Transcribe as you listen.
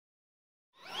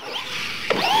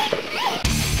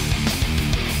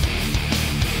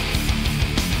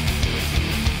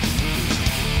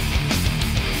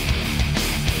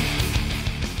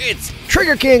It's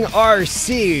Trigger King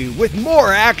RC with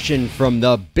more action from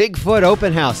the Bigfoot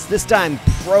Open House. This time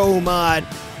Pro Mod,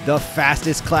 the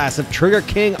fastest class of Trigger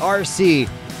King RC.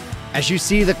 As you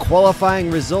see the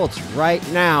qualifying results right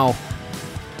now,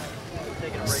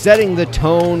 setting the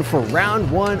tone for round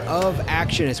one of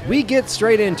action. As we get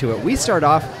straight into it, we start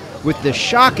off with the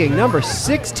shocking number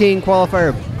 16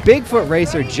 qualifier, Bigfoot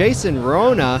racer Jason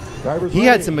Rona. He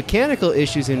had some mechanical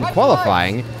issues in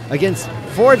qualifying against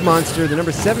Ford Monster, the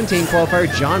number 17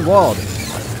 qualifier, John Wald.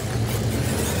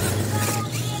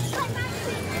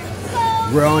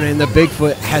 Rona in the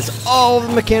Bigfoot has all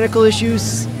the mechanical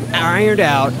issues ironed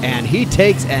out, and he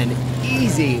takes an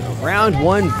easy round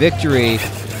one victory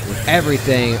with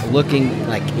everything looking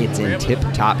like it's in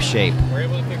tip-top shape. We're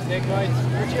able to fix snake bites.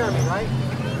 You're Jeremy, right?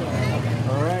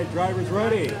 All right, drivers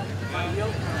ready.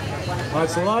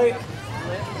 Watch the light.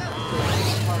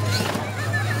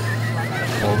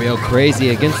 Four-wheel crazy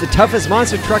against the toughest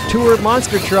monster truck tour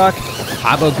monster truck.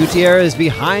 Pablo Gutierrez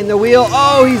behind the wheel.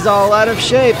 Oh, he's all out of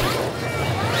shape.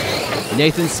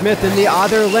 Nathan Smith in the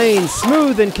other lane,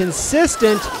 smooth and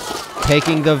consistent,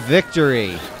 taking the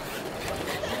victory.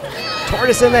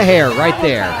 Tortoise in the hair right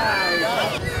there.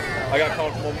 I got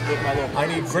comfortable with my little. I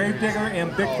need Gravedigger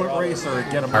and Bigfoot Racer.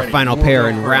 Get them Our ready. final pair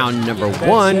in round number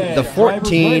one, the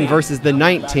 14 versus the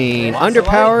 19,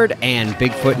 Underpowered and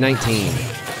Bigfoot 19.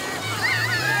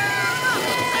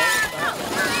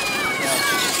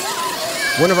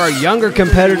 One of our younger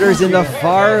competitors in the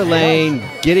far lane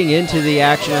getting into the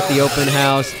action at the open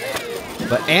house,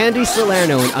 but Andy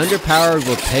Salerno in Underpowered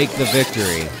will take the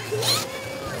victory.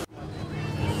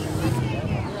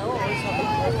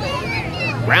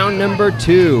 Round number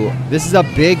two. This is a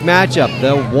big matchup.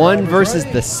 The 1 versus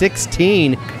the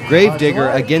 16 Gravedigger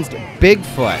against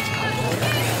Bigfoot.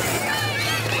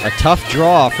 A tough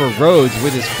draw for Rhodes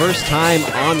with his first time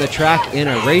on the track in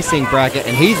a racing bracket,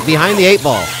 and he's behind the 8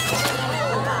 ball.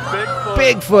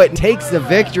 Bigfoot takes the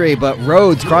victory, but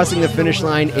Rhodes crossing the finish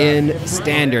line in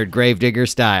standard Gravedigger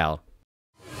style.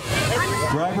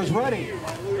 Drivers ready.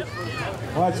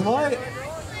 Watch the light.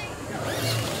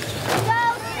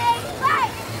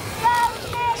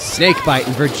 Snakebite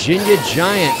and Virginia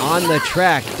Giant on the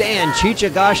track. Dan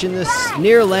Chichagosh in the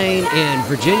near lane, and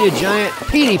Virginia Giant,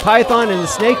 Petey Python in the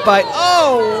Snakebite.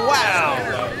 Oh, wow!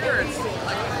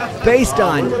 Based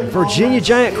on Virginia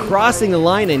Giant crossing the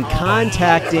line and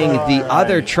contacting the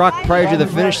other truck prior to the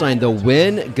finish line, the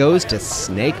win goes to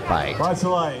Snakebite. Watch the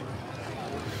light.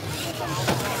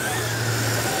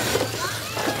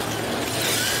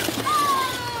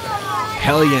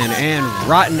 Hellion and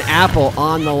Rotten Apple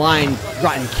on the line.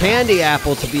 Rotten Candy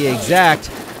Apple to be exact,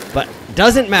 but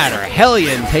doesn't matter.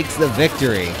 Hellion takes the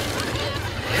victory.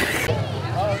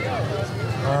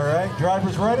 All right,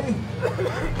 drivers ready.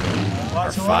 Our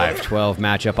 5-12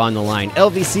 matchup on the line.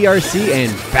 LVCRC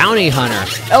and Bounty Hunter.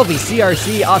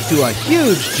 LVCRC off to a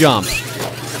huge jump.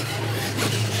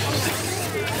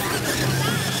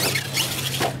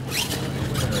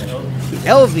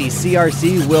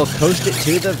 LVCRC will coast it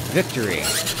to the victory.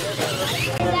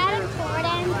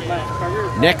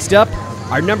 Next up,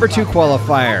 our number 2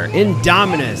 qualifier,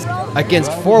 Indominus,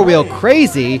 against four-wheel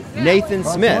crazy Nathan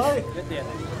Smith.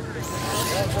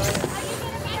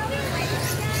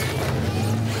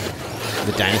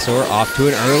 The dinosaur off to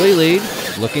an early lead,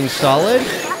 looking solid.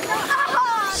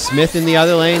 Smith in the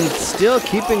other lane, still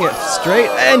keeping it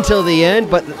straight until the end,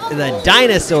 but the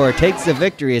dinosaur takes the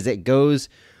victory as it goes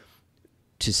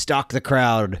to stalk the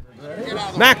crowd.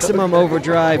 Maximum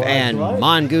Overdrive and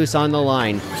Mongoose on the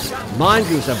line.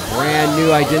 Mongoose, a brand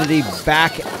new identity,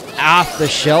 back off the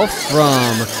shelf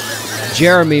from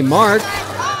Jeremy Mark.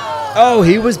 Oh,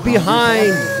 he was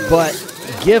behind, but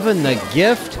given the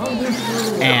gift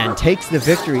and takes the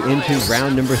victory into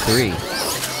round number 3.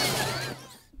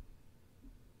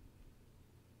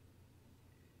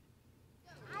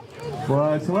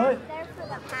 Watch the light.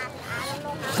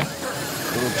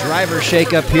 Little driver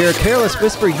shakeup here. Careless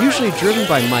Whisper, usually driven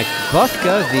by Mike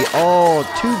Buffka, the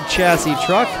all-tube chassis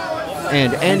truck,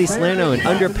 and Andy Salerno and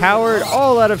Underpowered,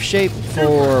 all out of shape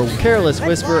for Careless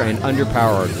Whisper, and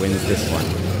Underpowered wins this one.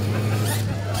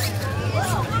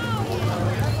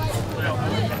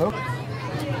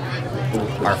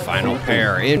 Our final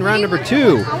pair in round number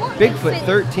 2, Bigfoot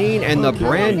 13 and the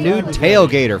brand new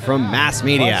Tailgater from Mass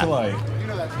Media.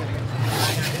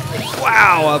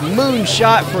 Wow, a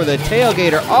moonshot for the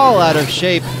Tailgater, all out of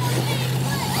shape.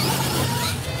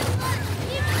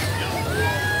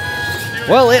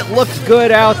 Well, it looked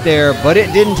good out there, but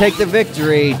it didn't take the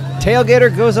victory.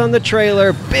 Tailgater goes on the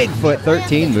trailer. Bigfoot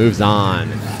 13 moves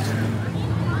on.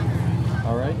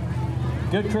 All right.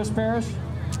 Good, Chris Parrish.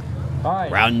 All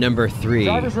right. Round number 3.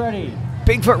 Drivers ready.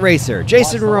 Bigfoot Racer,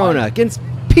 Jason Verona against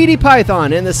Petey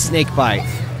Python in the Snake Bite.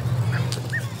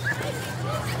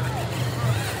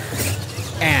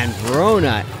 And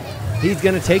Verona, he's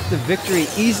going to take the victory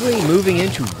easily, moving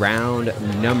into round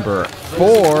number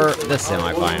 4, the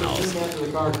semifinals.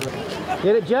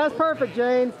 Get it just perfect,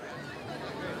 James.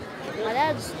 My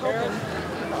dad's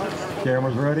hoping.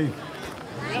 Cameras ready.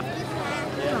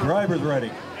 Drivers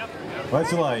ready.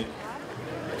 Lights and light.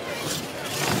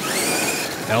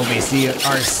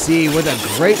 LVCRC with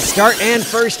a great start and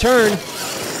first turn.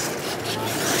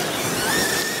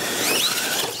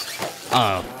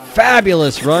 A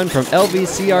fabulous run from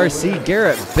LVCRC.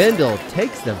 Garrett Bendel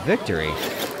takes the victory.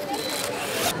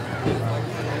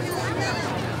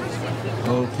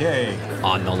 Okay.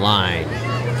 On the line,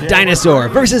 Dinosaur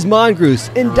versus Mongoose.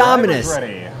 Indominus.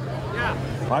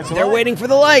 They're waiting for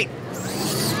the light.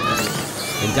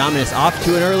 Indominus off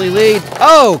to an early lead.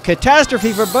 Oh,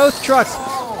 catastrophe for both trucks.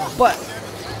 But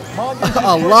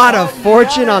a lot of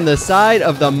fortune on the side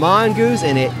of the Mongoose,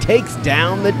 and it takes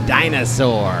down the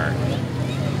Dinosaur.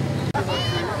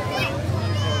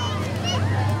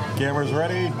 Cameras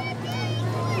ready.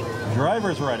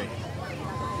 Drivers ready.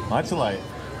 Lights and light.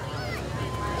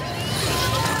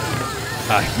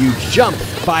 A huge jump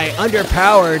by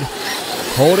Underpowered,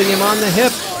 holding him on the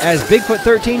hip as Bigfoot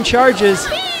 13 charges.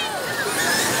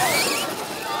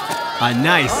 A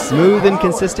nice, smooth, and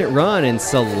consistent run, and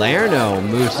Salerno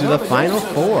moves to the final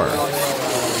 4.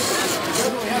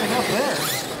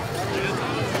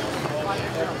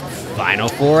 Final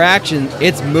 4 action.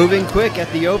 It's moving quick at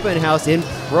the open house in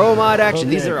Pro Mod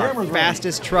action. These are our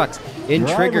fastest trucks in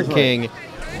Trigger King.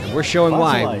 And we're showing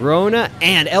why. Rona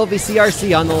and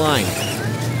LVCRC on the line.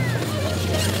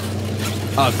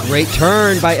 A great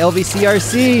turn by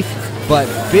LVCRC, but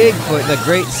Bigfoot, the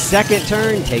great second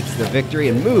turn, takes the victory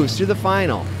and moves to the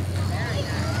final.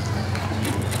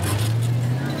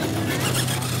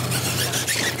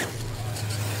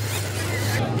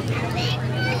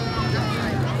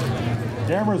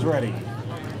 Cameras ready.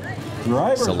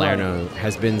 Drivers Salerno ready.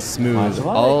 has been smooth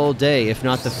all day, if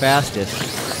not the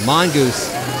fastest.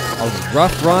 Mongoose, a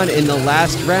rough run in the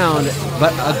last round,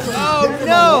 but oh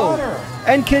no!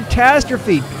 And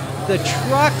catastrophe. The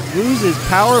truck loses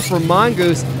power for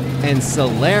Mongoose, and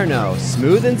Salerno,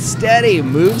 smooth and steady,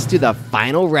 moves to the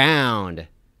final round.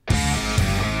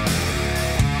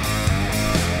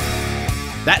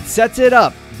 That sets it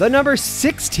up. The number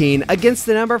 16 against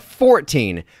the number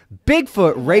 14.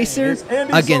 Bigfoot Racer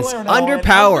against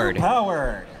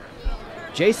Underpowered.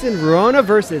 Jason Verona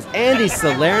versus Andy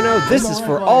Salerno. This is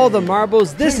for all the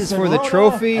marbles. This is for the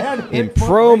trophy in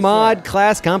Pro Mod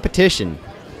class competition.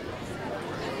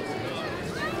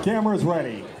 Cameras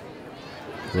ready.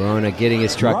 Verona getting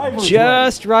his truck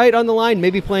just right on the line.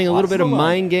 Maybe playing a little bit of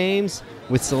mind games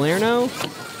with Salerno.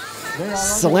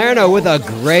 Salerno with a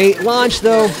great launch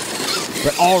though,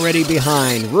 but already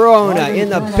behind. Verona in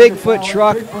the Bigfoot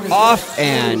truck, off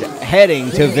and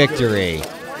heading to victory.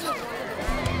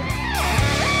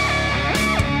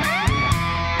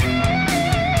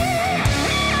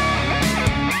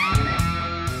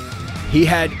 He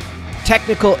had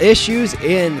technical issues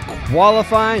in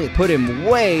qualifying. It put him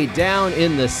way down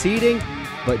in the seating.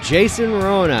 But Jason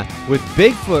Verona with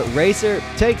Bigfoot Racer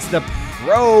takes the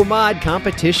Pro Mod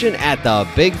competition at the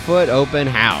Bigfoot Open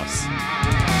House.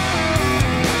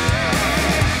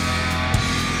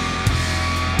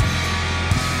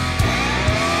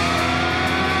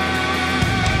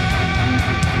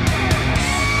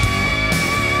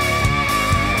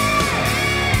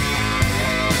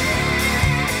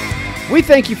 We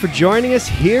thank you for joining us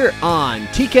here on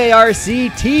TKRC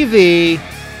TV.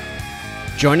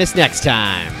 Join us next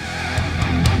time.